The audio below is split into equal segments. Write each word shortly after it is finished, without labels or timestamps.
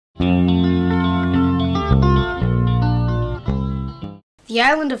The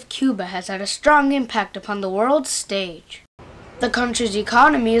island of Cuba has had a strong impact upon the world stage. The country's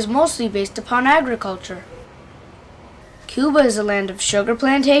economy is mostly based upon agriculture. Cuba is a land of sugar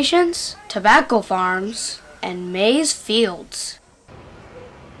plantations, tobacco farms, and maize fields.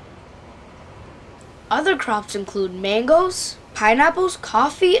 Other crops include mangoes, pineapples,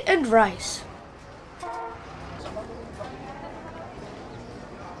 coffee, and rice.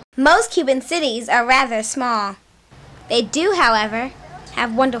 Most Cuban cities are rather small. They do, however,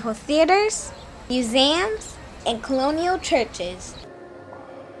 have wonderful theaters, museums, and colonial churches.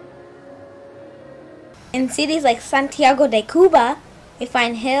 In cities like Santiago de Cuba, we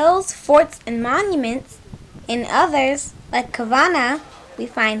find hills, forts, and monuments. In others, like Havana, we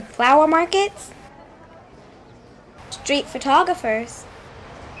find flower markets, street photographers,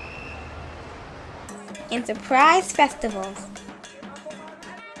 and surprise festivals.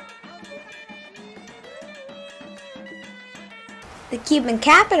 The Cuban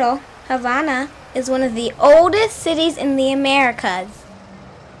capital, Havana, is one of the oldest cities in the Americas.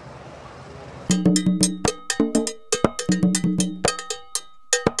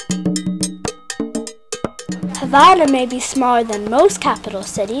 Havana may be smaller than most capital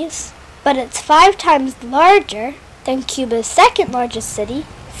cities, but it's 5 times larger than Cuba's second largest city,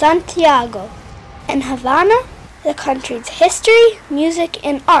 Santiago. In Havana, the country's history, music,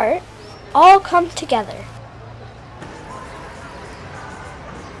 and art all come together.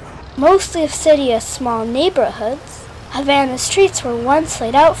 Mostly a city of small neighborhoods, Havana's streets were once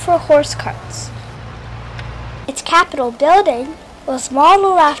laid out for horse carts. Its Capitol building was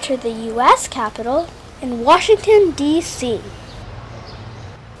modeled after the U.S. Capitol in Washington, D.C.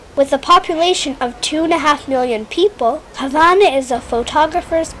 With a population of 2.5 million people, Havana is a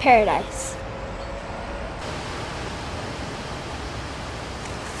photographer's paradise.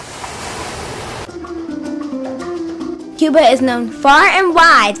 Cuba is known far and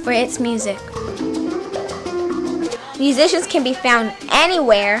wide for its music. Musicians can be found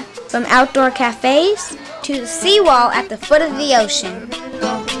anywhere, from outdoor cafes to the seawall at the foot of the ocean.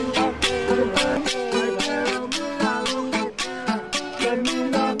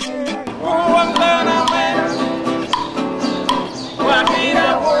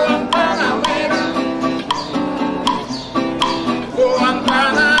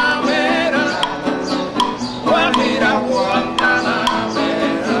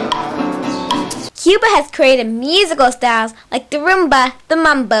 Cuba has created musical styles like the rumba, the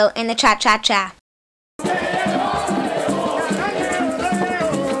mambo, and the cha-cha-cha.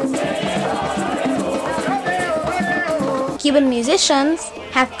 Cuban musicians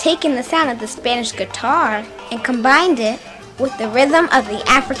have taken the sound of the Spanish guitar and combined it with the rhythm of the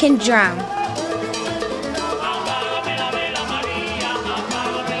African drum.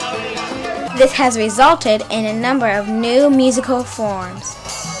 This has resulted in a number of new musical forms.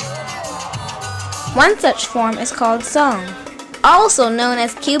 One such form is called song, also known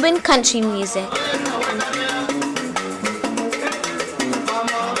as Cuban country music.